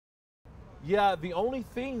Yeah, the only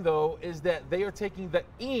thing though is that they are taking the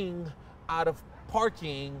ing out of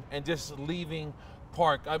parking and just leaving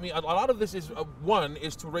park. I mean, a lot of this is, one,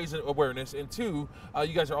 is to raise awareness, and two,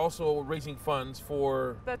 you guys are also raising funds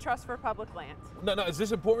for the Trust for Public Lands. No, is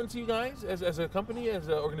this important to you guys as a company, as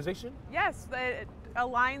an organization? Yes, it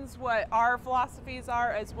aligns what our philosophies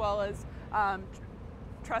are, as well as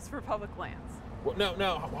Trust for Public Lands. Well,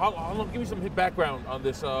 now, how long? Give me some background on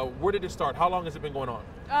this. Where did it start? How long has it been going on?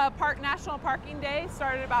 National Parking Day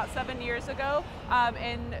started about 7 years ago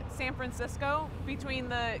in San Francisco, between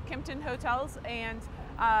the Kimpton hotels and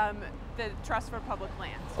the Trust for Public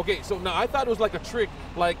Lands. Okay, so now I thought it was like a trick,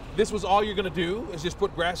 like this was all you're gonna do is just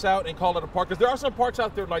put grass out and call it a park. Because there are some parks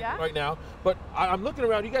out there like right now, but I'm looking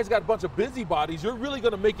around, you guys got a bunch of busybodies. You're really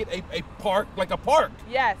gonna make it a park, like a park.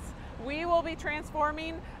 Yes. We will be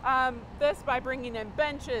transforming this by bringing in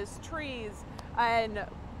benches, trees, and...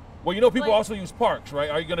 Well, you know people also use parks, right?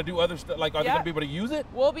 Are you going to do other stuff? Like, are they going to be able to use it?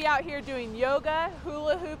 We'll be out here doing yoga,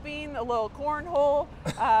 hula hooping, a little cornhole,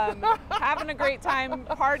 having a great time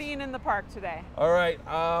partying in the park today. All right.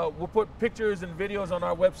 We'll put pictures and videos on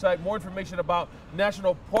our website. More information about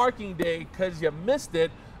National Parking Day, because you missed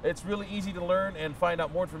it. It's really easy to learn and find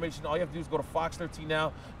out more information. All you have to do is go to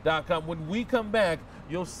fox13now.com. When we come back,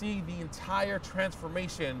 you'll see the entire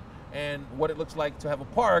transformation and what it looks like to have a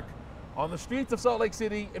park on the streets of Salt Lake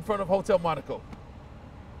City in front of Hotel Monaco.